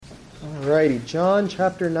Alrighty, John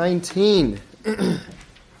chapter 19. So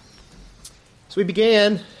we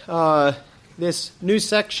began this new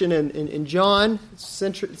section in John,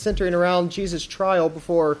 centering around Jesus' trial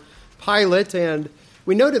before Pilate, and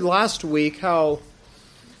we noted last week how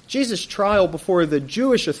Jesus' trial before the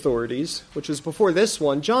Jewish authorities, which was before this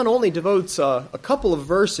one, John only devotes a couple of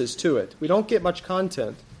verses to it. We don't get much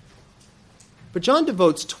content. But John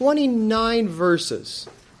devotes 29 verses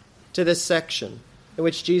to this section in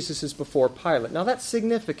which Jesus is before Pilate. Now that's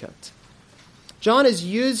significant. John is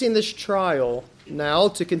using this trial now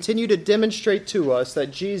to continue to demonstrate to us that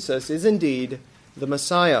Jesus is indeed the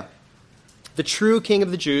Messiah, the true King of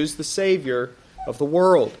the Jews, the Savior of the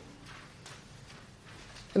world.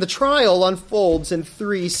 And the trial unfolds in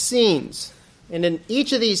 3 scenes. And in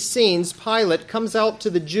each of these scenes, Pilate comes out to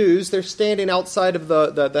the Jews. They're standing outside of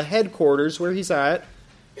the headquarters where he's at.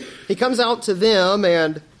 He comes out to them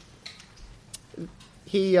and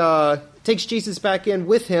he takes Jesus back in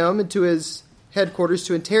with him into his headquarters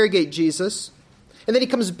to interrogate Jesus. And then he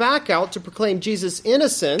comes back out to proclaim Jesus'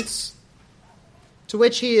 innocence, to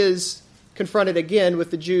which he is confronted again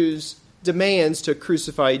with the Jews' demands to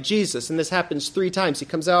crucify Jesus. And this happens 3 times. He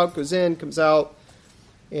comes out, goes in, comes out,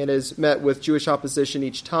 and is met with Jewish opposition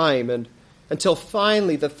each time. And until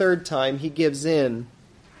finally, the 3rd time, he gives in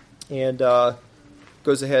and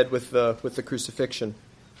goes ahead with the crucifixion.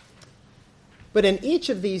 But in each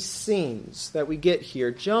of these scenes that we get here,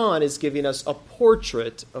 John is giving us a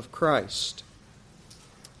portrait of Christ.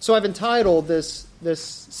 So I've entitled this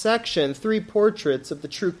section, 3 Portraits of the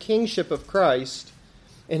True Kingship of Christ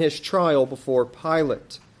in his trial before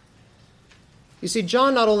Pilate. You see,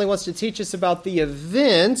 John not only wants to teach us about the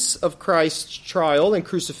events of Christ's trial and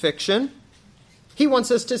crucifixion, he wants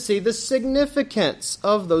us to see the significance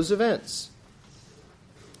of those events.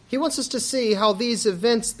 He wants us to see how these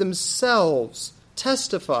events themselves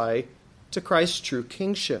testify to Christ's true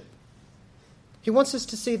kingship. He wants us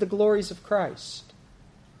to see the glories of Christ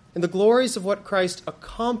and the glories of what Christ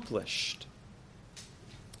accomplished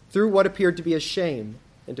through what appeared to be a shame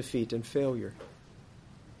and defeat and failure.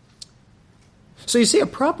 So you see, a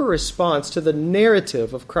proper response to the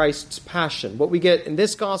narrative of Christ's passion, what we get in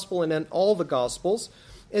this gospel and in all the gospels,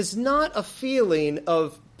 is not a feeling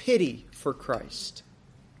of pity for Christ.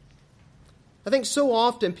 I think so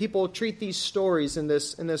often people treat these stories in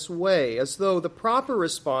this way, as though the proper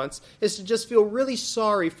response is to just feel really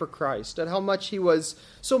sorry for Christ and how much he was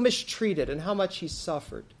so mistreated and how much he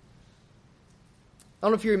suffered. I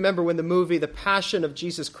don't know if you remember when the movie The Passion of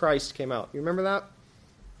Jesus Christ came out. You remember that?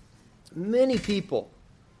 Many people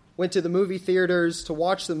went to the movie theaters to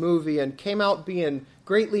watch the movie and came out being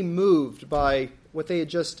greatly moved by what they had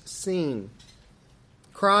just seen.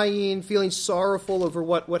 Crying, feeling sorrowful over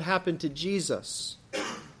what happened to Jesus.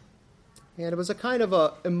 And it was a kind of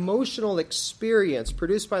a emotional experience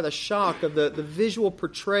produced by the shock of the visual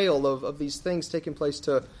portrayal of these things taking place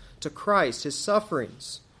to Christ, his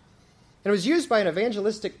sufferings. And it was used by an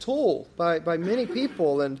evangelistic tool by many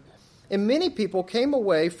people, and many people came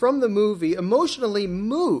away from the movie emotionally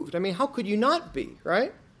moved. I mean, how could you not be,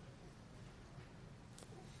 right?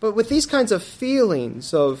 But with these kinds of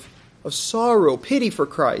feelings of sorrow, pity for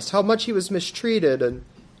Christ, how much he was mistreated, and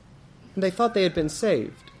they thought they had been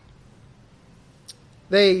saved.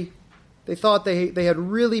 They thought they had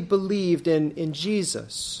really believed in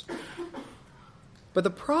Jesus. But the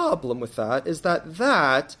problem with that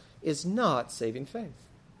is not saving faith.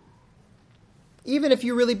 Even if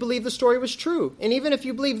you really believe the story was true, and even if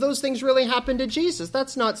you believe those things really happened to Jesus,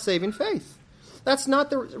 that's not saving faith. That's not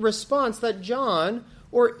the response that John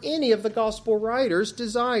or any of the gospel writers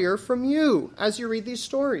desire from you as you read these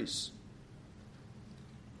stories.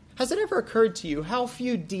 Has it ever occurred to you how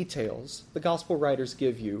few details the gospel writers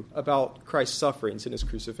give you about Christ's sufferings in his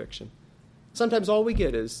crucifixion? Sometimes all we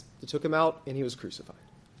get is they took him out and he was crucified.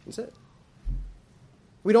 That's it.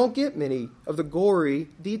 We don't get many of the gory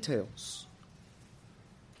details.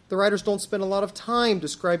 The writers don't spend a lot of time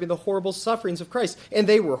describing the horrible sufferings of Christ. And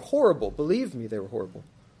they were horrible. Believe me, they were horrible.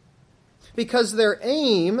 Because their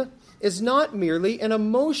aim is not merely an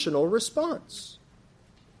emotional response.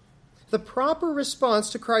 The proper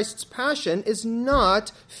response to Christ's passion is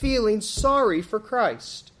not feeling sorry for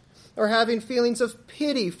Christ or having feelings of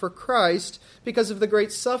pity for Christ because of the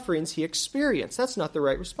great sufferings he experienced. That's not the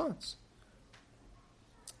right response.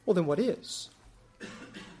 Well, then what is?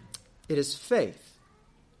 It is faith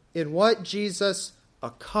in what Jesus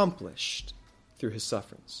accomplished through his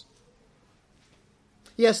sufferings.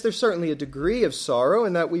 Yes, there's certainly a degree of sorrow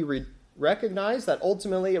in that we recognize that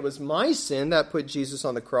ultimately it was my sin that put Jesus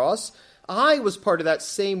on the cross. I was part of that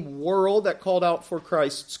same world that called out for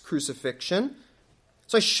Christ's crucifixion.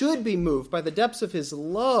 So I should be moved by the depths of his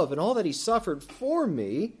love and all that he suffered for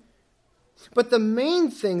me. But the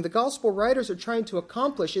main thing the gospel writers are trying to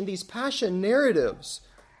accomplish in these passion narratives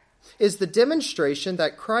is the demonstration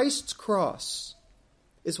that Christ's cross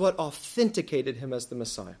is what authenticated him as the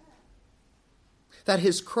Messiah. That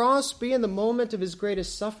his cross, being the moment of his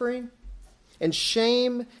greatest suffering and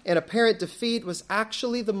shame and apparent defeat, was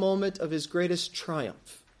actually the moment of his greatest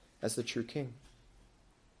triumph as the true king.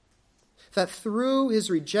 That through his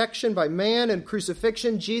rejection by man and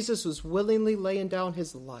crucifixion, Jesus was willingly laying down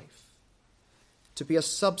his life to be a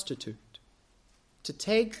substitute, to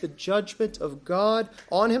take the judgment of God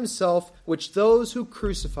on himself, which those who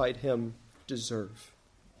crucified him deserve.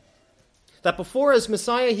 That before as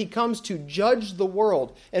Messiah he comes to judge the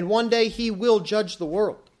world, and one day he will judge the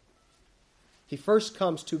world. He first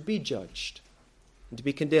comes to be judged, and to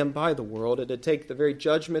be condemned by the world, and to take the very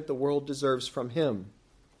judgment the world deserves from him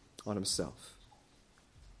on himself.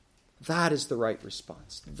 That is the right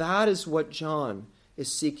response. That is what John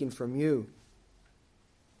is seeking from you.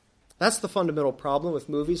 That's the fundamental problem with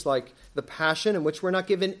movies like The Passion, in which we're not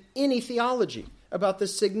given any theology about the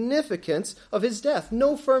significance of his death.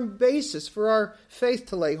 No firm basis for our faith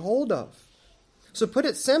to lay hold of. So put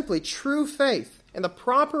it simply, true faith and the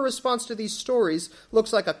proper response to these stories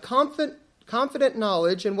looks like a confident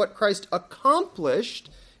knowledge in what Christ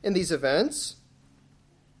accomplished in these events,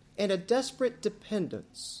 and a desperate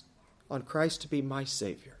dependence on Christ to be my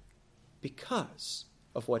Savior because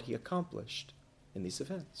of what he accomplished in these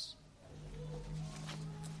events.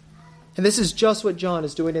 And this is just what John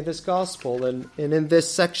is doing in this gospel and in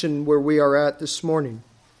this section where we are at this morning.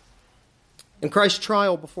 In Christ's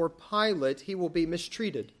trial before Pilate, he will be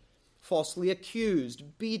mistreated, falsely accused,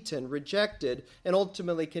 beaten, rejected, and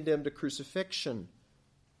ultimately condemned to crucifixion.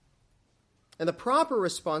 And the proper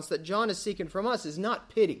response that John is seeking from us is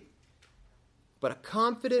not pity, but a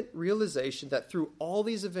confident realization that through all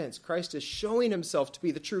these events, Christ is showing himself to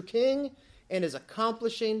be the true king and is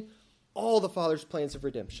accomplishing all the Father's plans of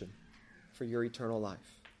redemption for your eternal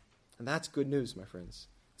life. And that's good news, my friends.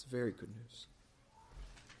 It's very good news.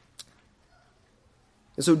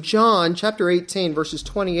 And so John chapter 18, verses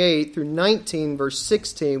 28 through 19, verse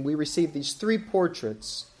 16, we receive these three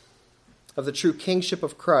portraits of the true kingship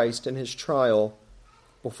of Christ in his trial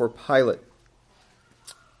before Pilate.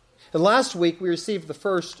 And last week we received the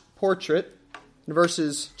first portrait in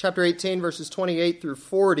chapter 18, verses 28 through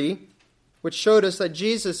 40, which showed us that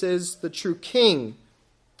Jesus is the true king.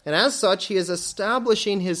 And as such, he is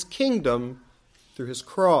establishing his kingdom through his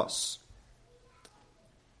cross.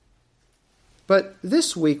 But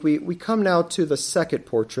this week we come now to the second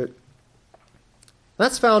portrait.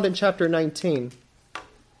 That's found in chapter 19,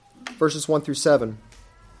 verses 1 through 7,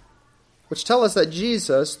 which tell us that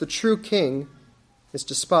Jesus, the true king, is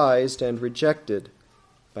despised and rejected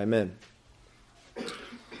by men.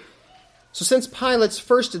 So since Pilate's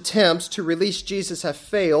first attempts to release Jesus have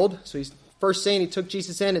failed, so he's first saying he took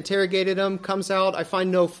Jesus in, interrogated him, comes out, I find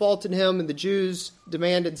no fault in him, and the Jews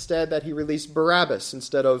demand instead that he release Barabbas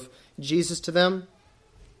instead of Jesus to them.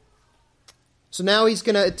 So now he's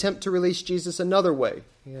going to attempt to release Jesus another way.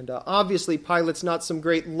 And obviously Pilate's not some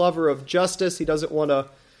great lover of justice. He doesn't want to,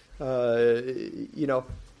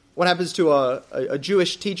 what happens to a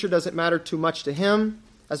Jewish teacher doesn't matter too much to him,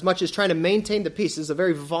 as much as trying to maintain the peace. This is a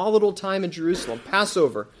very volatile time in Jerusalem,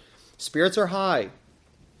 Passover. Spirits are high.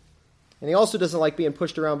 And he also doesn't like being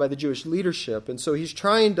pushed around by the Jewish leadership. And so he's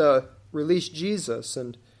trying to release Jesus.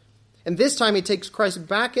 And this time he takes Christ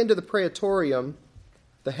back into the praetorium,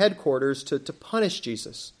 the headquarters, to punish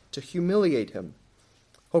Jesus, to humiliate him,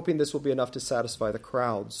 hoping this will be enough to satisfy the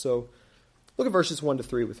crowd. So look at verses 1 to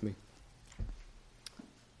 3 with me.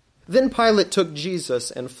 Then Pilate took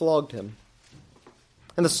Jesus and flogged him.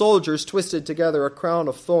 And the soldiers twisted together a crown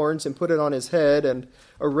of thorns and put it on his head and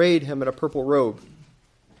arrayed him in a purple robe.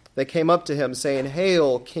 They came up to him, saying,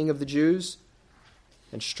 Hail, King of the Jews,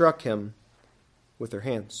 and struck him with their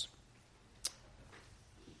hands.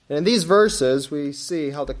 And in these verses, we see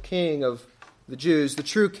how the King of the Jews, the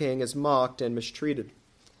true King, is mocked and mistreated.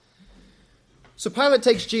 So Pilate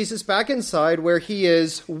takes Jesus back inside where he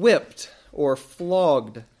is whipped or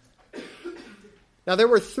flogged. Now, there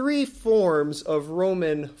were three forms of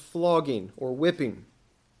Roman flogging or whipping.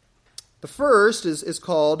 The first is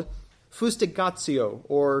called fustigatio,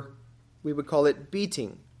 or we would call it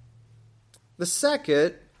beating. The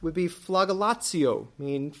second would be flagellatio,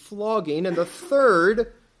 meaning flogging. And the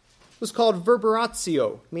third was called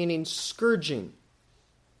verberatio, meaning scourging.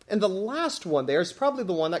 And the last one there is probably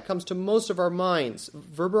the one that comes to most of our minds,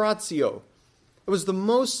 verberatio. It was the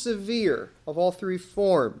most severe of all three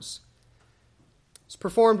forms. It's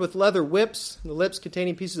performed with leather whips, the lips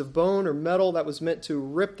containing pieces of bone or metal that was meant to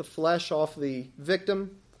rip the flesh off the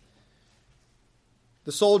victim.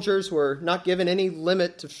 The soldiers were not given any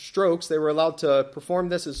limit to strokes. They were allowed to perform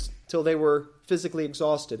this until they were physically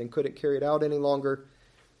exhausted and couldn't carry it out any longer.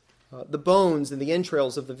 The bones and the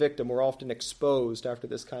entrails of the victim were often exposed after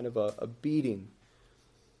this kind of a beating.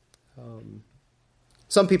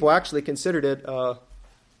 Some people actually considered it a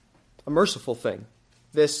merciful thing.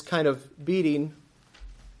 This kind of beating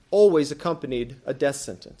always accompanied a death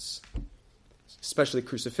sentence, especially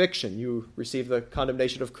crucifixion. You receive the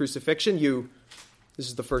condemnation of crucifixion. This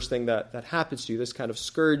is the first thing that happens to you, this kind of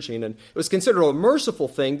scourging. And it was considered a merciful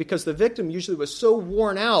thing because the victim usually was so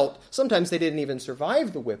worn out, sometimes they didn't even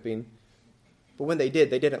survive the whipping. But when they did,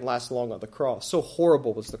 they didn't last long on the cross. So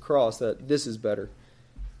horrible was the cross that this is better.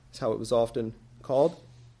 That's how it was often called.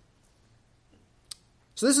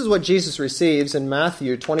 So this is what Jesus receives in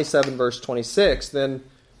Matthew 27, verse 26. Then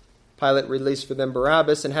Pilate released for them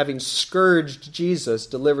Barabbas, and having scourged Jesus,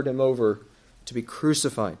 delivered him over to be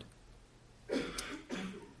crucified. But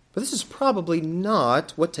this is probably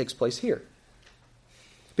not what takes place here,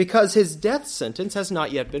 because his death sentence has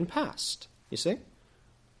not yet been passed, you see?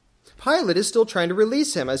 Pilate is still trying to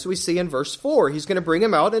release him, as we see in verse 4. He's going to bring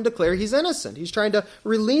him out and declare he's innocent. He's trying to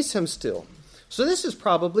release him still. So this is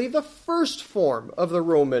probably the first form of the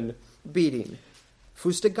Roman beating,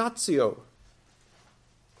 fustigatio.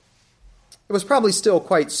 It was probably still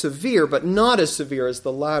quite severe, but not as severe as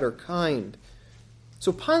the latter kind.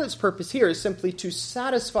 So Pilate's purpose here is simply to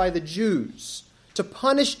satisfy the Jews, to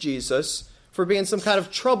punish Jesus for being some kind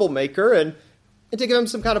of troublemaker and to give him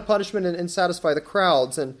some kind of punishment and satisfy the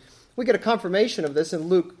crowds. And we get a confirmation of this in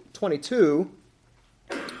Luke 22.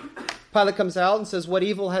 Pilate comes out and says, "What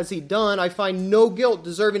evil has he done? I find no guilt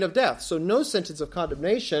deserving of death. So no sentence of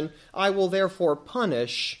condemnation. I will therefore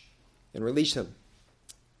punish and release him."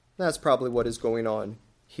 That's probably what is going on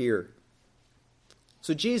here.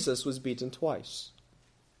 So Jesus was beaten twice.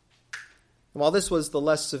 And while this was the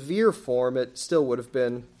less severe form, it still would have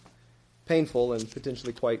been painful and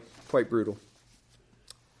potentially quite brutal.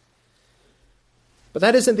 But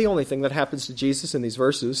that isn't the only thing that happens to Jesus in these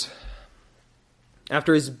verses.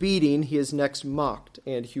 After his beating, he is next mocked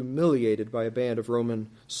and humiliated by a band of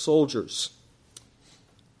Roman soldiers.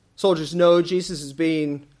 Soldiers know Jesus is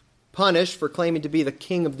being punished for claiming to be the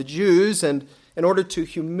king of the Jews, and in order to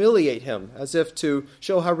humiliate him, as if to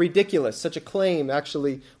show how ridiculous such a claim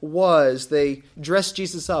actually was, they dressed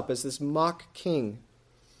Jesus up as this mock king.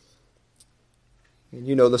 And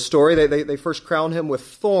you know the story. They first crowned him with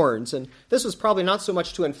thorns, and this was probably not so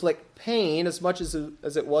much to inflict pain as much as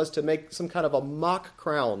it was to make some kind of a mock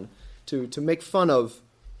crown, to make fun of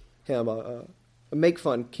him, a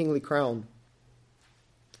make-fun kingly crown.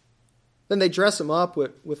 Then they dress him up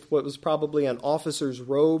with what was probably an officer's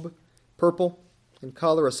robe, purple in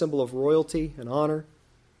color, a symbol of royalty and honor.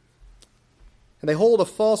 And they hold a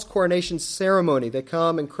false coronation ceremony. They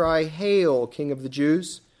come and cry, "Hail, King of the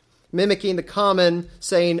Jews," mimicking the common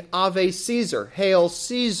saying, "Ave Caesar," "Hail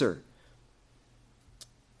Caesar."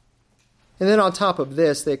 And then on top of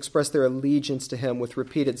this, they express their allegiance to him with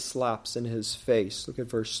repeated slaps in his face. Look at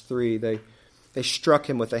verse 3. They struck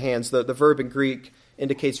him with the hands. The verb in Greek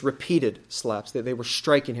indicates repeated slaps. They were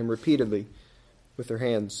striking him repeatedly with their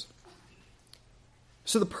hands.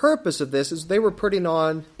 So the purpose of this is they were putting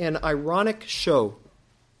on an ironic show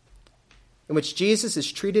in which Jesus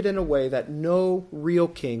is treated in a way that no real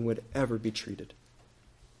king would ever be treated,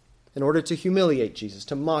 in order to humiliate Jesus,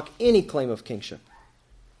 to mock any claim of kingship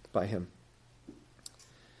by him.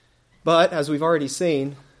 But, as we've already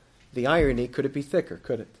seen, the irony couldn't be thicker,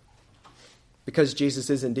 could it? Because Jesus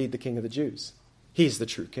is indeed the King of the Jews. He's the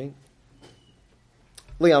true king.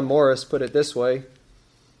 Leon Morris put it this way.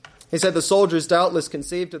 He said, "The soldiers doubtless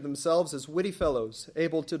conceived of themselves as witty fellows,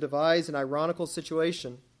 able to devise an ironical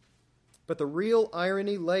situation. But the real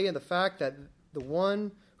irony lay in the fact that the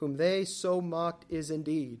one whom they so mocked is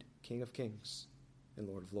indeed King of Kings and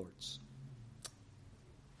Lord of Lords."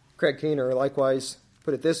 Craig Keener likewise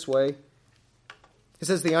put it this way. He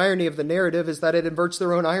says, "The irony of the narrative is that it inverts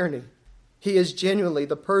their own irony. He is genuinely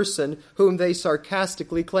the person whom they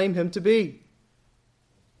sarcastically claim him to be."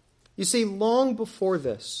 You see, long before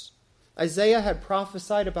this, Isaiah had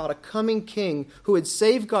prophesied about a coming king who would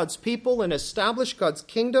save God's people and establish God's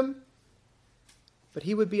kingdom, but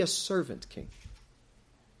he would be a servant king.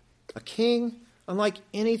 A king unlike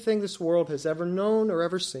anything this world has ever known or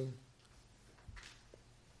ever seen.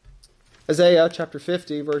 Isaiah chapter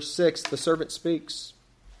 50, verse 6, the servant speaks,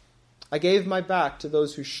 "I gave my back to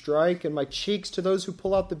those who strike, and my cheeks to those who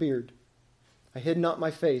pull out the beard. I hid not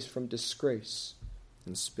my face from disgrace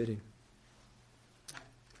and spitting."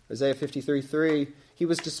 Isaiah 53:3, he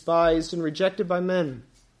was despised and rejected by men,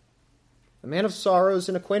 a man of sorrows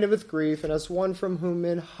and acquainted with grief, and as one from whom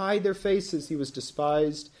men hide their faces, he was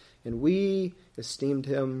despised, and we esteemed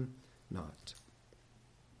him not.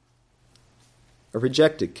 A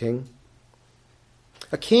rejected king.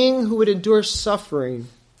 A king who would endure suffering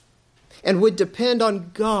and would depend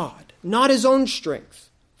on God, not his own strength,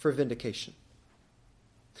 for vindication.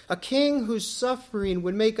 A king whose suffering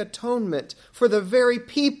would make atonement for the very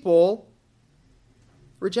people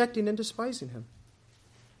rejecting and despising him.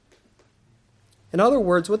 In other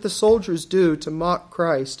words, what the soldiers do to mock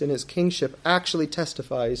Christ and his kingship actually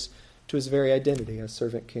testifies to his very identity as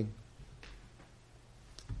servant king.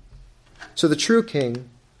 So the true king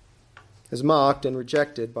is mocked and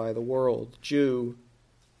rejected by the world, Jew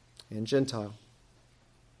and Gentile.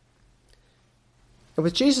 And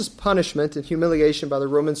with Jesus' punishment and humiliation by the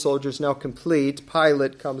Roman soldiers now complete,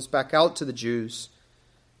 Pilate comes back out to the Jews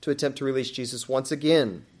to attempt to release Jesus once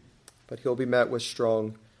again, but he'll be met with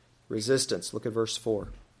strong resistance. Look at verse 4.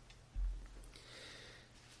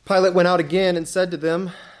 Pilate went out again and said to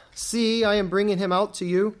them, "See, I am bringing him out to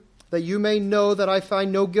you, that you may know that I find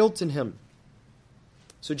no guilt in him."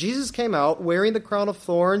 So Jesus came out, wearing the crown of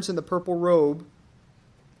thorns and the purple robe.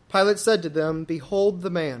 Pilate said to them, "Behold the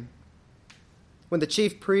man." When the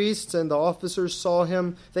chief priests and the officers saw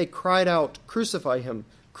him, they cried out, "Crucify him!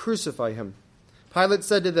 Crucify him!" Pilate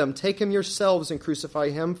said to them, "Take him yourselves and crucify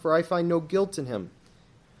him, for I find no guilt in him."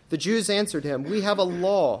 The Jews answered him, "We have a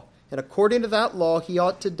law, and according to that law he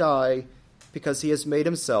ought to die, because he has made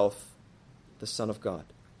himself the Son of God."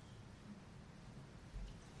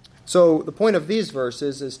 So the point of these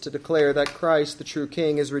verses is to declare that Christ, the true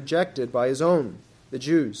king, is rejected by his own, the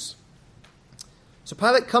Jews. So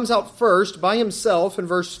Pilate comes out first by himself in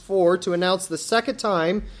verse 4 to announce the second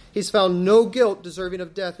time he's found no guilt deserving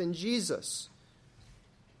of death in Jesus.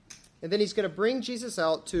 And then he's going to bring Jesus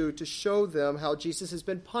out to show them how Jesus has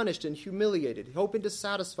been punished and humiliated, hoping to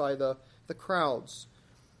satisfy the crowds.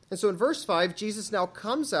 And so in verse 5, Jesus now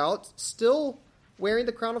comes out, still wearing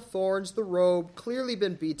the crown of thorns, the robe, clearly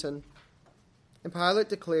been beaten. And Pilate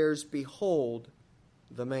declares, "Behold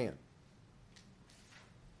the man."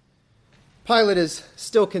 Pilate is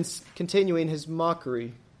still continuing his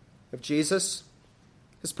mockery of Jesus.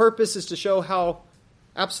 His purpose is to show how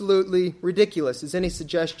absolutely ridiculous is any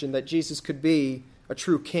suggestion that Jesus could be a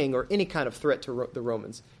true king or any kind of threat to the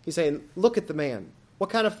Romans. He's saying, look at the man. What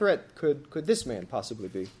kind of threat could this man possibly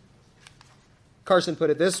be? Carson put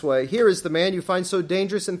it this way: "Here is the man you find so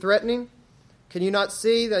dangerous and threatening. Can you not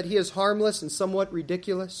see that he is harmless and somewhat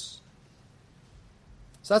ridiculous?"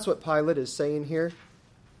 So that's what Pilate is saying here.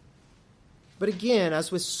 But again,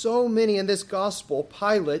 as with so many in this gospel,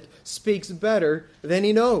 Pilate speaks better than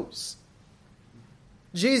he knows.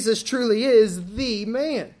 Jesus truly is the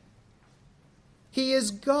man. He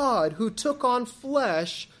is God who took on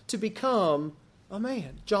flesh to become a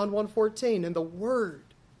man. John 1:14, "And the Word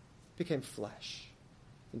became flesh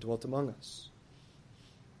and dwelt among us."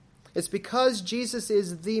 It's because Jesus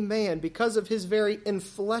is the man, because of his very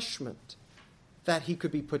enfleshment, that he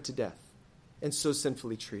could be put to death and so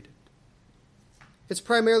sinfully treated. It's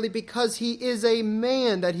primarily because he is a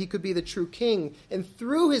man that he could be the true king, and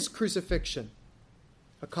through his crucifixion,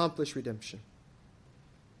 accomplish redemption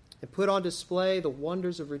and put on display the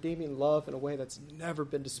wonders of redeeming love in a way that's never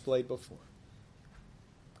been displayed before.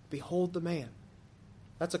 Behold the man.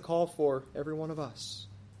 That's a call for every one of us.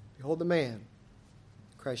 Behold the man,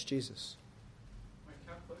 Christ Jesus. Mike,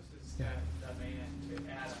 how close is that man to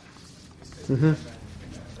Adam? In the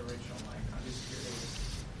original, I'm just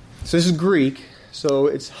curious. So this is Greek, so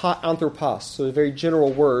it's ha anthropos, so a very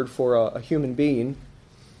general word for a human being.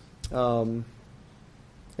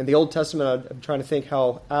 In the Old Testament, I'm trying to think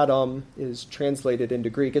how Adam is translated into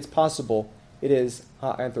Greek. It's possible it is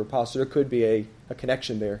ha anthropos, so there could be a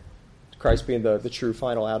connection there. Christ being the true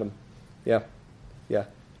final Adam. Yeah.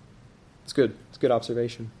 It's good. It's a good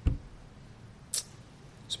observation.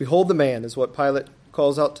 So behold the man is what Pilate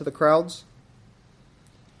calls out to the crowds.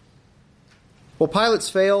 Well,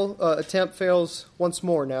 Pilate's attempt fails once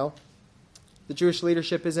more now. The Jewish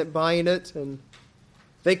leadership isn't buying it, and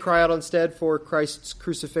they cry out instead for Christ's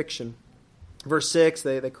crucifixion. Verse 6,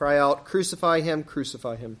 they cry out, "Crucify him,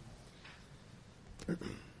 crucify him."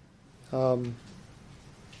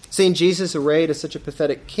 Seeing Jesus arrayed as such a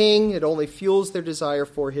pathetic king, it only fuels their desire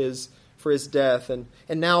for his death. And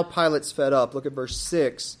now Pilate's fed up. Look at verse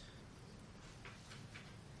 6.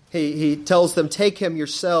 He tells them, "Take him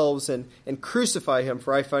yourselves and crucify him,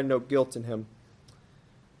 for I find no guilt in him."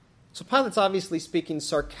 So Pilate's obviously speaking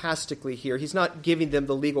sarcastically here. He's not giving them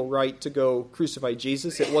the legal right to go crucify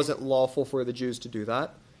Jesus. It wasn't lawful for the Jews to do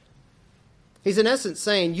that. He's in essence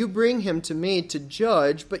saying, you bring him to me to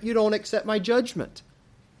judge, but you don't accept my judgment.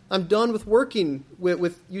 I'm done with working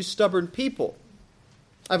with you stubborn people.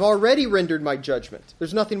 I've already rendered my judgment.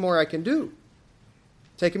 There's nothing more I can do.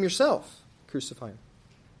 Take him yourself. Crucify him.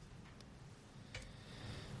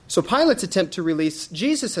 So Pilate's attempt to release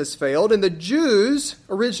Jesus has failed, and the Jews'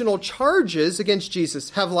 original charges against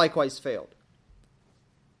Jesus have likewise failed.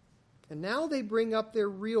 And now they bring up their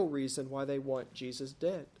real reason why they want Jesus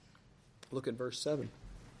dead. Look at verse 7.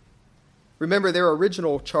 Remember, their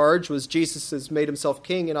original charge was Jesus has made himself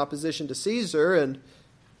king in opposition to Caesar, and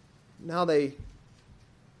now they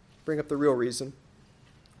bring up the real reason.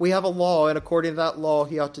 We have a law, and according to that law,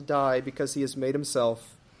 he ought to die because he has made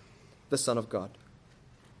himself the Son of God.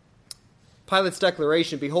 Pilate's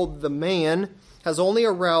declaration, behold, the man, has only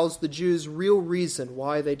aroused the Jews' real reason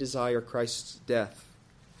why they desire Christ's death.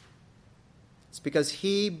 It's because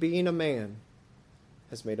he, being a man,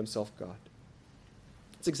 has made himself God.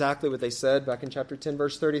 That's exactly what they said back in chapter 10,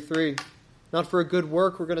 verse 33. Not for a good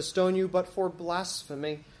work we're going to stone you, but for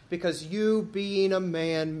blasphemy, because you, being a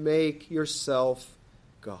man, make yourself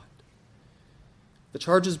God. The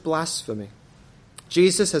charge is blasphemy.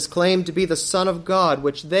 Jesus has claimed to be the Son of God,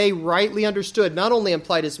 which they rightly understood not only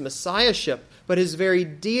implied his messiahship, but his very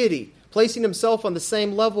deity, placing himself on the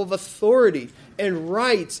same level of authority and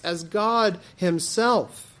rights as God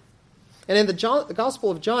himself. And in the Gospel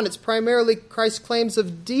of John, it's primarily Christ's claims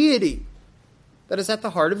of deity that is at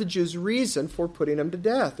the heart of the Jews' reason for putting him to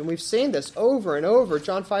death. And we've seen this over and over.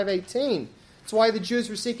 John 5:18. It's why the Jews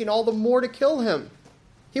were seeking all the more to kill him.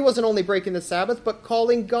 He wasn't only breaking the Sabbath, but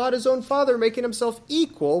calling God his own Father, making himself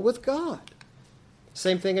equal with God.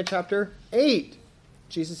 Same thing in chapter 8.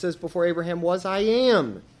 Jesus says, before Abraham was, I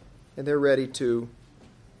am. And they're ready to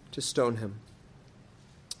stone him.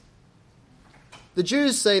 The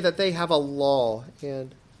Jews say that they have a law,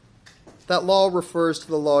 and that law refers to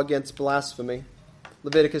the law against blasphemy.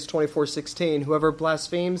 Leviticus 24:16, whoever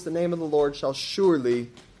blasphemes the name of the Lord shall surely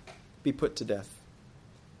be put to death.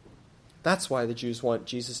 That's why the Jews want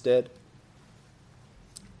Jesus dead.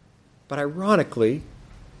 But ironically,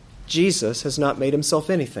 Jesus has not made himself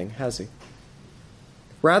anything, has he?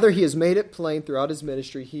 Rather, he has made it plain throughout his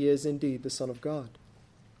ministry he is indeed the Son of God.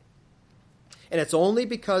 And it's only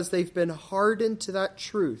because they've been hardened to that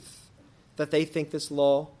truth that they think this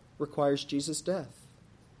law requires Jesus' death.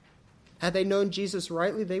 Had they known Jesus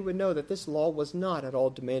rightly, they would know that this law was not at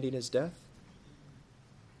all demanding his death.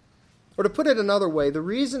 Or to put it another way, the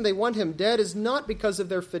reason they want him dead is not because of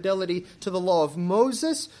their fidelity to the law of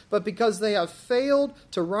Moses, but because they have failed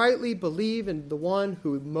to rightly believe in the one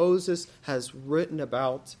who Moses has written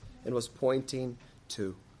about and was pointing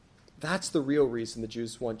to. That's the real reason the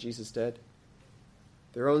Jews want Jesus dead.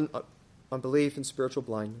 Their own unbelief and spiritual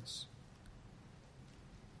blindness.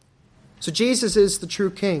 So Jesus is the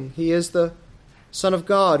true king. He is the Son of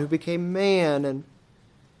God who became man, and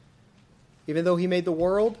even though he made the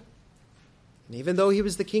world, and even though he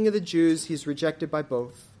was the king of the Jews, he's rejected by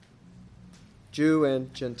both, Jew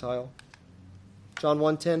and Gentile. John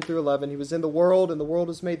 1:10 through 11, he was in the world, and the world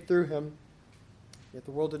was made through him, yet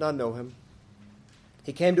the world did not know him.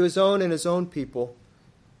 He came to his own, and his own people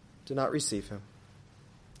did not receive him.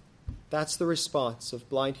 That's the response of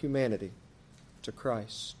blind humanity to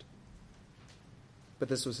Christ. But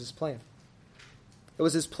this was his plan. It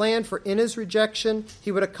was his plan for in his rejection,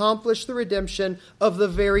 he would accomplish the redemption of the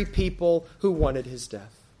very people who wanted his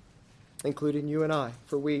death, including you and I,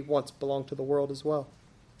 for we once belonged to the world as well.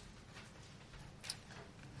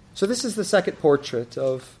 So this is the second portrait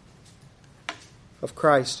of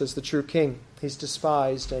Christ as the true king. He's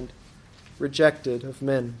despised and rejected of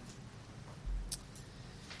men.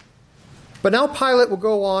 But now Pilate will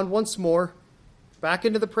go on once more, back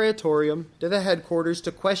into the praetorium, to the headquarters,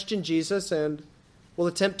 to question Jesus and will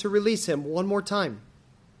attempt to release him one more time.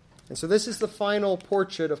 And so this is the final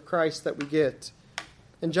portrait of Christ that we get.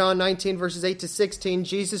 In John 19, verses 8 to 16,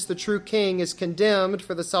 Jesus, the true king, is condemned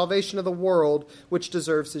for the salvation of the world, which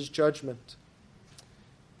deserves his judgment.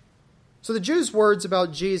 So the Jews' words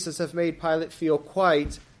about Jesus have made Pilate feel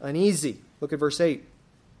quite uneasy. Look at verse 8.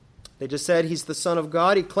 They just said he's the Son of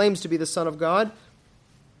God. He claims to be the Son of God.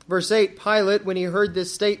 Verse 8, Pilate, when he heard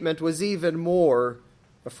this statement, was even more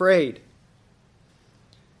afraid.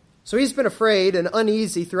 So he's been afraid and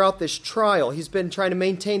uneasy throughout this trial. He's been trying to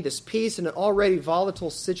maintain this peace in an already volatile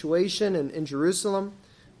situation in Jerusalem.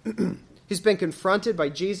 He's been confronted by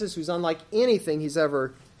Jesus, who's unlike anything he's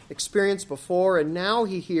ever experienced before. And now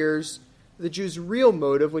he hears the Jews' real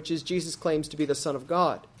motive, which is Jesus claims to be the Son of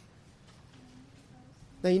God.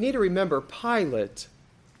 Now you need to remember, Pilate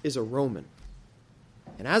is a Roman.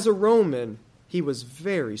 And as a Roman, he was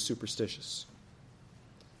very superstitious.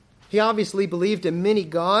 He obviously believed in many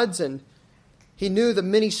gods, and he knew the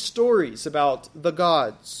many stories about the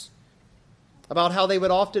gods, about how they would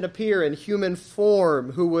often appear in human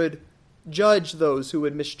form, who would judge those who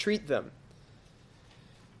would mistreat them.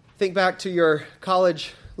 Think back to your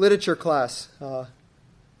college literature class,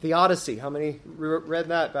 the Odyssey. How many read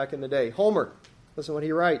that back in the day? Homer, listen to what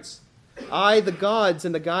he writes. I, the gods,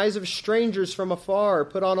 in the guise of strangers from afar,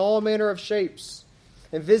 put on all manner of shapes,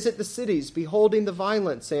 and visit the cities, beholding the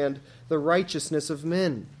violence and the righteousness of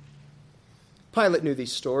men. Pilate knew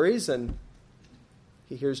these stories, and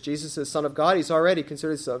he hears Jesus as Son of God. He's already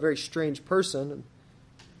considered a very strange person. And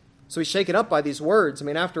so he's shaken up by these words. I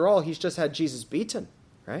mean, after all, he's just had Jesus beaten,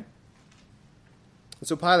 right? And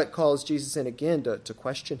so Pilate calls Jesus in again to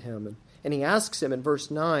question him. And he asks him in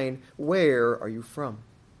verse 9, where are you from?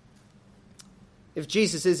 If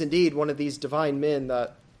Jesus is indeed one of these divine men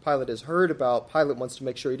that Pilate has heard about, Pilate wants to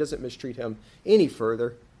make sure he doesn't mistreat him any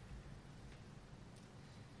further.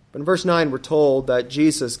 But in verse 9, we're told that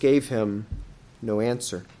Jesus gave him no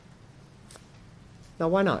answer. Now,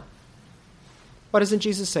 why not? Why doesn't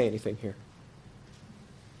Jesus say anything here?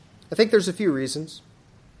 I think there's a few reasons.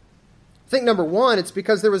 I think number one, it's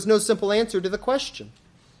because there was no simple answer to the question.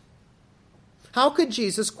 How could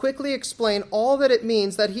Jesus quickly explain all that it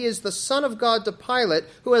means that he is the Son of God to Pilate,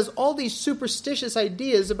 who has all these superstitious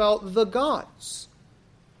ideas about the gods?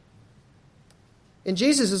 And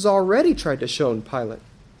Jesus has already tried to show Pilate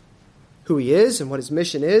who he is and what his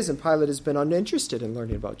mission is, and Pilate has been uninterested in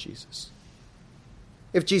learning about Jesus.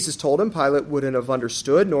 If Jesus told him, Pilate wouldn't have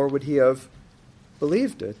understood, nor would he have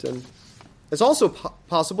believed it. And it's also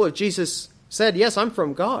possible if Jesus said, yes, I'm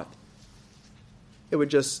from God, it would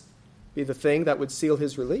just be the thing that would seal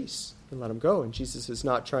his release and let him go. And Jesus is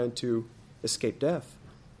not trying to escape death.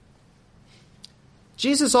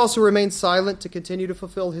 Jesus also remained silent to continue to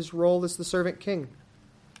fulfill his role as the servant king.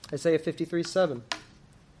 Isaiah 53:7.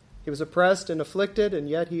 He was oppressed and afflicted, and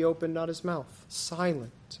yet he opened not his mouth.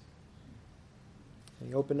 Silent. And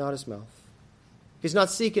he opened not his mouth. He's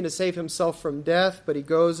not seeking to save himself from death, but he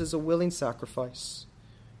goes as a willing sacrifice.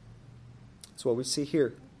 That's what we see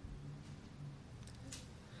here.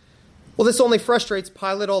 Well, this only frustrates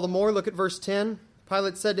Pilate all the more. Look at verse 10.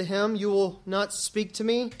 Pilate said to him, you will not speak to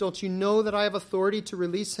me? Don't you know that I have authority to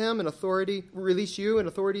release him and release you and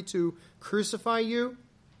authority to crucify you?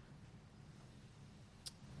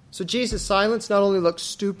 So Jesus' silence not only looks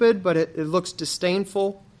stupid, but it looks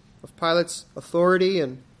disdainful of Pilate's authority,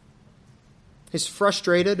 and he's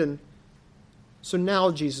frustrated, and so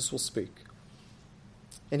now Jesus will speak.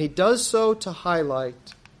 And he does so to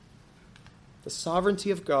highlight the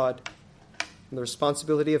sovereignty of God and the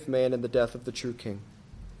responsibility of man in the death of the true king.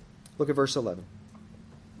 Look at verse 11.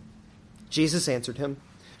 Jesus answered him,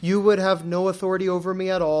 you would have no authority over me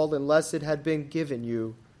at all unless it had been given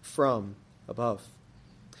you from above.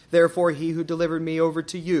 Therefore, he who delivered me over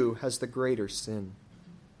to you has the greater sin.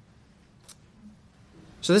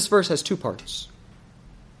 So this verse has two parts.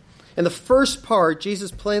 In the first part,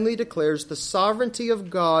 Jesus plainly declares the sovereignty of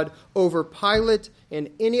God over Pilate and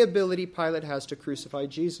any ability Pilate has to crucify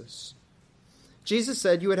Jesus. Jesus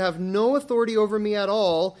said, you would have no authority over me at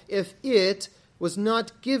all if it was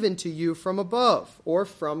not given to you from above or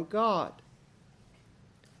from God.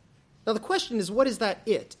 Now the question is, what is that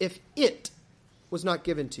it? If it was not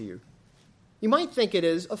given to you. You might think it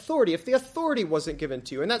is authority, if the authority wasn't given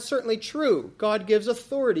to you. And that's certainly true. God gives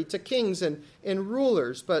authority to kings and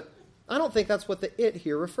rulers, but I don't think that's what the it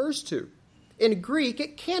here refers to. In Greek,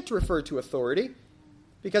 it can't refer to authority,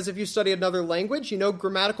 because if you study another language, you know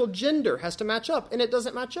grammatical gender has to match up, and it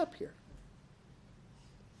doesn't match up here.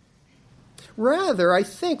 Rather, I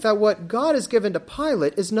think that what God has given to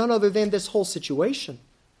Pilate is none other than this whole situation,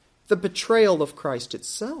 the betrayal of Christ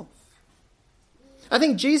itself. I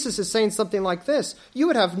think Jesus is saying something like this. You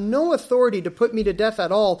would have no authority to put me to death at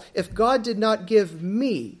all if God did not give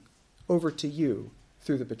me over to you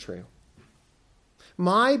through the betrayal.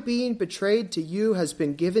 My being betrayed to you has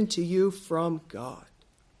been given to you from God.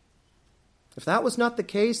 If that was not the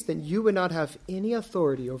case, then you would not have any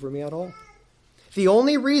authority over me at all. The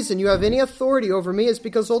only reason you have any authority over me is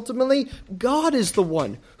because ultimately God is the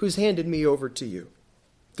one who's handed me over to you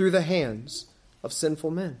through the hands of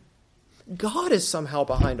sinful men. God is somehow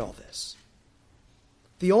behind all this.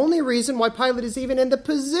 The only reason why Pilate is even in the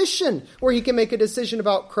position where he can make a decision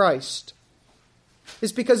about Christ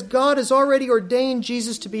is because God has already ordained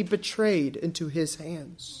Jesus to be betrayed into his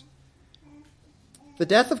hands. The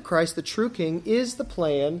death of Christ, the true King, is the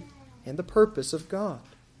plan and the purpose of God.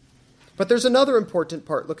 But there's another important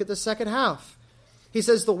part. Look at the second half. He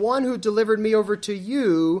says, the one who delivered me over to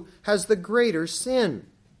you has the greater sin.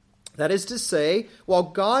 That is to say, while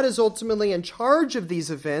God is ultimately in charge of these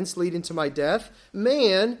events leading to my death,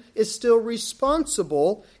 man is still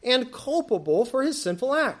responsible and culpable for his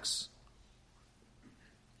sinful acts.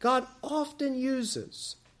 God often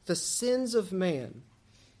uses the sins of man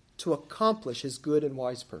to accomplish his good and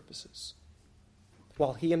wise purposes,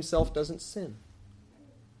 while he himself doesn't sin,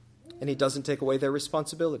 and he doesn't take away their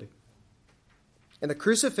responsibility. And the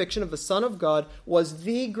crucifixion of the Son of God was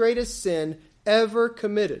the greatest sin ever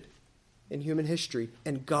committed in human history,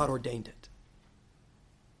 and God ordained it.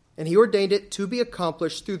 And he ordained it to be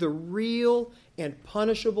accomplished through the real and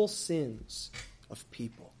punishable sins of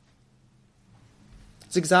people.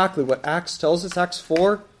 It's exactly what Acts tells us. Acts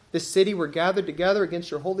 4, this city were gathered together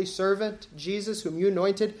against your holy servant, Jesus, whom you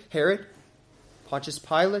anointed, Herod, Pontius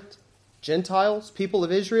Pilate, Gentiles, people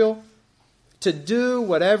of Israel, to do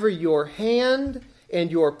whatever your hand and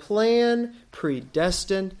your plan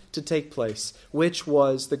predestined to take place, which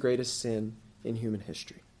was the greatest sin in human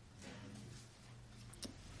history.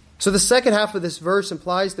 So the second half of this verse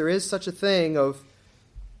implies there is such a thing of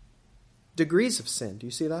degrees of sin. Do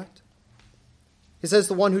you see that? He says,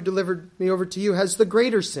 the one who delivered me over to you has the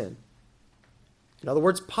greater sin. In other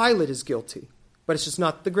words, Pilate is guilty, but it's just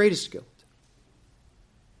not the greatest guilt.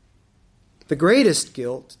 The greatest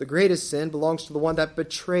guilt, the greatest sin, belongs to the one that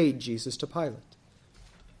betrayed Jesus to Pilate.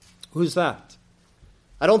 Who's that?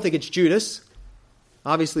 I don't think it's Judas.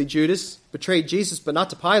 Obviously, Judas betrayed Jesus, but not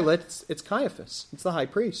to Pilate. It's Caiaphas. It's the high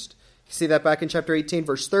priest. You see that back in chapter 18,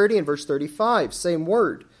 verse 30 and verse 35. Same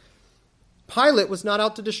word. Pilate was not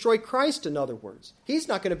out to destroy Christ, in other words. He's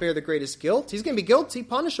not going to bear the greatest guilt. He's going to be guilty,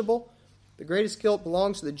 punishable. The greatest guilt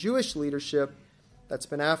belongs to the Jewish leadership that's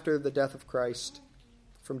been after the death of Christ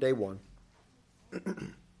from day one.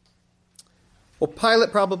 Well,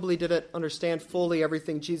 Pilate probably didn't understand fully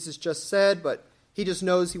everything Jesus just said, but he just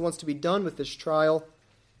knows he wants to be done with this trial,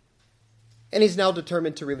 and he's now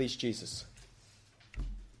determined to release Jesus.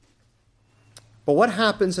 But what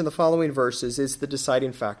happens in the following verses is the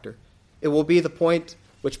deciding factor. It will be the point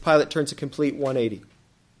which Pilate turns a complete 180.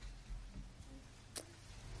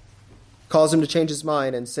 Calls him to change his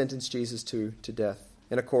mind and sentence Jesus to death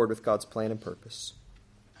in accord with God's plan and purpose.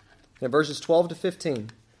 In verses 12 to 15,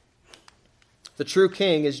 the true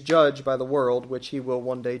king is judged by the world, which he will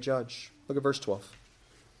one day judge. Look at verse 12.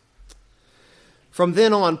 From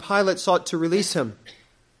then on, Pilate sought to release him.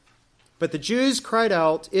 But the Jews cried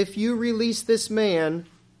out, "If you release this man,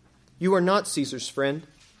 you are not Caesar's friend.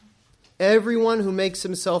 Everyone who makes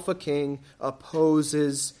himself a king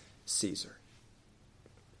opposes Caesar."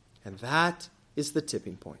 And that is the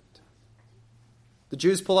tipping point. The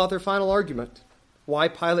Jews pull out their final argument. Why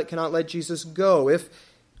Pilate cannot let Jesus go. If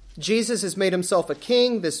Jesus has made himself a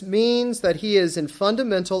king, this means that he is in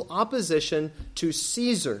fundamental opposition to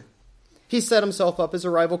Caesar. He set himself up as a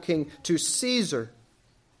rival king to Caesar.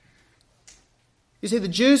 You see, the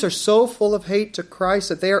Jews are so full of hate to Christ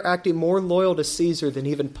that they are acting more loyal to Caesar than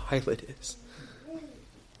even Pilate is.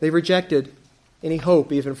 They rejected any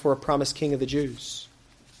hope even for a promised king of the Jews.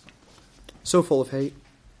 So full of hate.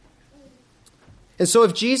 And so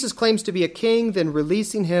if Jesus claims to be a king, then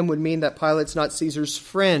releasing him would mean that Pilate's not Caesar's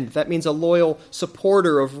friend. That means a loyal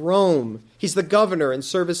supporter of Rome. He's the governor in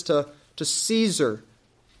service to Caesar.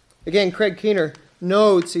 Again, Craig Keener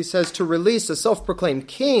notes, he says, to release a self-proclaimed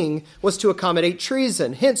king was to accommodate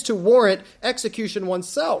treason, hence to warrant execution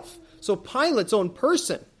oneself. So Pilate's own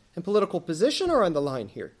person and political position are on the line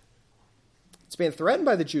here. It's being threatened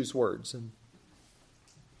by the Jews' words. And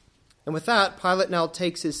with that, Pilate now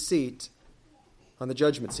takes his seat on the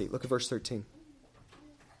judgment seat. Look at verse 13.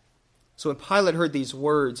 So when Pilate heard these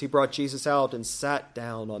words, he brought Jesus out and sat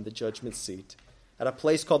down on the judgment seat at a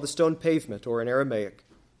place called the Stone Pavement, or in Aramaic,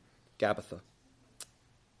 Gabbatha.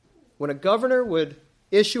 When a governor would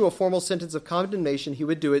issue a formal sentence of condemnation, he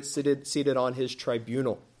would do it seated on his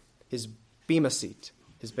tribunal, his bema seat,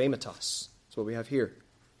 his bematos. That's what we have here.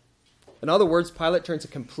 In other words, Pilate turns a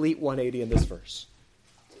complete 180 in this verse.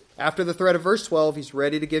 After the threat of verse 12, he's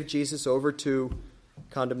ready to give Jesus over to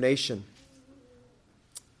condemnation.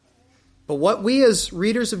 But what we as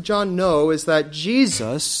readers of John know is that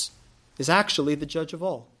Jesus is actually the judge of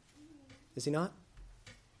all. Is he not?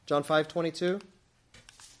 John 5:22.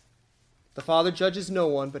 The Father judges no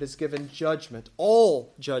one, but has given judgment,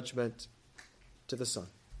 all judgment, to the Son.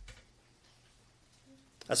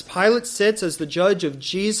 As Pilate sits as the judge of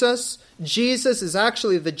Jesus, Jesus is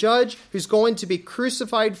actually the judge who's going to be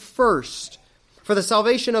crucified first for the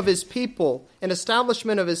salvation of his people and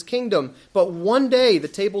establishment of his kingdom. But one day the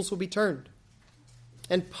tables will be turned.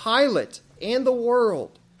 And Pilate and the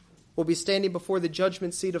world will be standing before the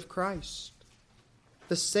judgment seat of Christ.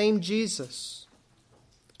 The same Jesus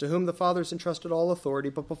to whom the Father has entrusted all authority,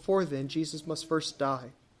 but before then, Jesus must first die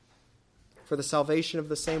for the salvation of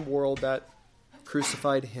the same world that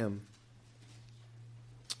crucified him.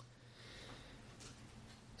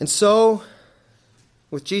 And so,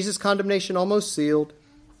 with Jesus' condemnation almost sealed,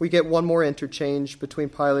 we get one more interchange between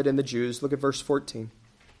Pilate and the Jews. Look at verse 14.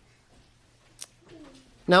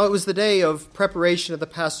 Now it was the day of preparation of the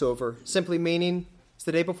Passover, simply meaning it's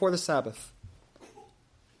the day before the Sabbath,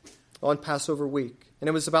 on Passover week. And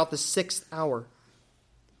it was about the 6th hour.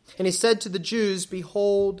 And he said to the Jews,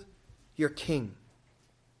 "Behold your king."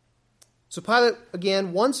 So Pilate,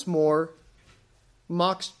 again, once more,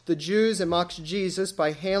 mocks the Jews and mocks Jesus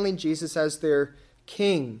by hailing Jesus as their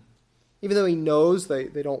king. Even though he knows they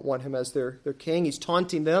don't want him as their king, he's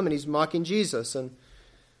taunting them and he's mocking Jesus. And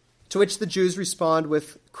to which the Jews respond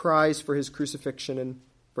with cries for his crucifixion in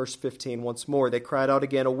verse 15 once more. They cried out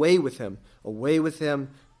again, away with him,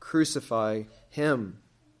 crucify him."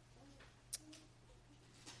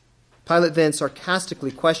 Pilate then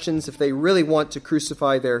sarcastically questions if they really want to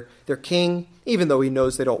crucify their king, even though he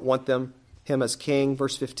knows they don't want him as king.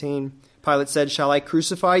 Verse 15, Pilate said, "Shall I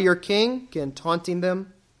crucify your king?" Again, taunting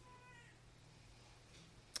them.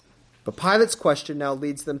 But Pilate's question now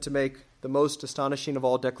leads them to make the most astonishing of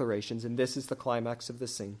all declarations, and this is the climax of the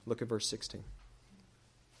scene. Look at verse 16.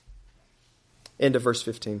 End of verse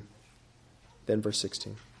 15. Then verse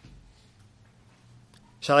 16.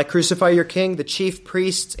 "Shall I crucify your king?" The chief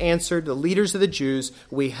priests answered, the leaders of the Jews,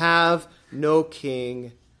 "We have no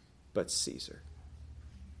king but Caesar."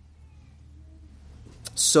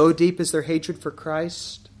 So deep is their hatred for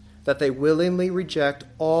Christ that they willingly reject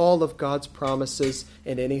all of God's promises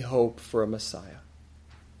and any hope for a Messiah.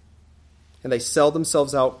 And they sell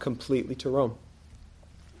themselves out completely to Rome.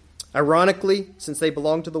 Ironically, since they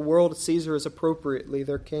belong to the world, Caesar is appropriately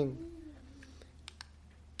their king.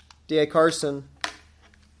 D.A. Carson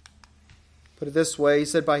put it this way. He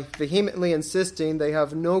said, by vehemently insisting they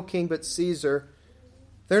have no king but Caesar,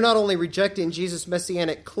 they're not only rejecting Jesus'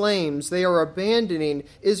 messianic claims, they are abandoning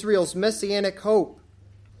Israel's messianic hope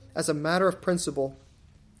as a matter of principle,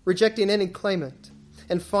 rejecting any claimant,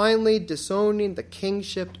 and finally disowning the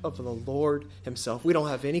kingship of the Lord himself. We don't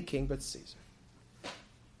have any king but Caesar.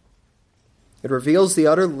 It reveals the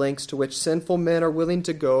utter lengths to which sinful men are willing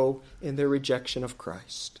to go in their rejection of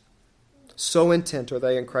Christ. So intent are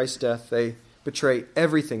they in Christ's death, they betray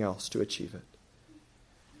everything else to achieve it.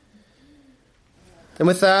 And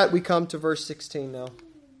with that, we come to verse 16 now.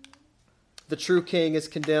 The true king is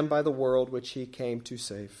condemned by the world which he came to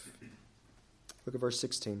save. Look at verse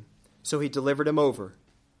 16. So he delivered him over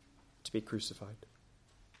to be crucified.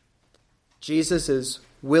 Jesus is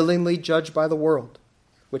willingly judged by the world,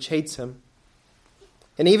 which hates him.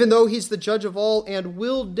 And even though he's the judge of all and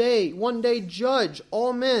will one day judge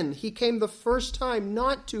all men, he came the first time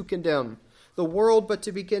not to condemn the world, but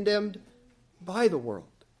to be condemned by the world.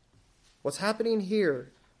 What's happening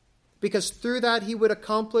here? Because through that he would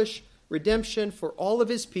accomplish redemption for all of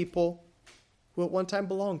his people who at one time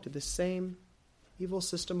belonged to the same evil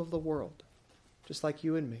system of the world, just like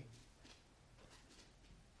you and me.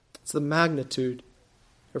 It's the magnitude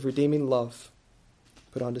of redeeming love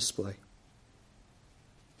put on display.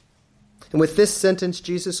 And with this sentence,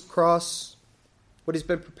 Jesus' cross, what he's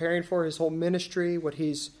been preparing for his whole ministry, what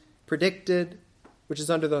he's predicted, which is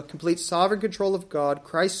under the complete sovereign control of God,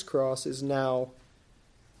 Christ's cross is now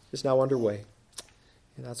underway.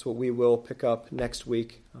 And that's what we will pick up next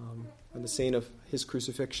week on the scene of his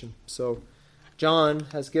crucifixion. So John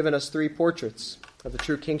has given us 3 portraits of the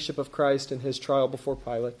true kingship of Christ in his trial before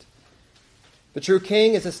Pilate. The true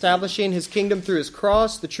king is establishing his kingdom through his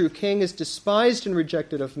cross. The true king is despised and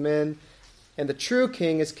rejected of men. And the true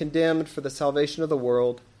king is condemned for the salvation of the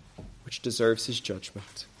world, which deserves his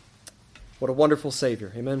judgment. What a wonderful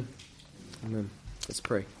Savior. Amen. Amen. Let's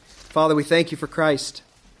pray. Father, we thank you for Christ.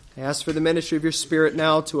 I ask for the ministry of your Spirit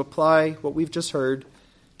now to apply what we've just heard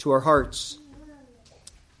to our hearts,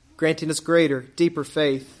 granting us greater, deeper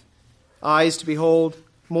faith, eyes to behold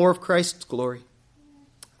more of Christ's glory,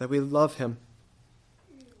 that we love him,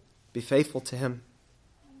 be faithful to him,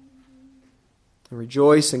 and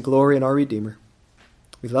rejoice and glory in our Redeemer.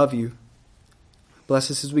 We love you.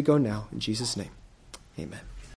 Bless us as we go now. In Jesus' name, amen.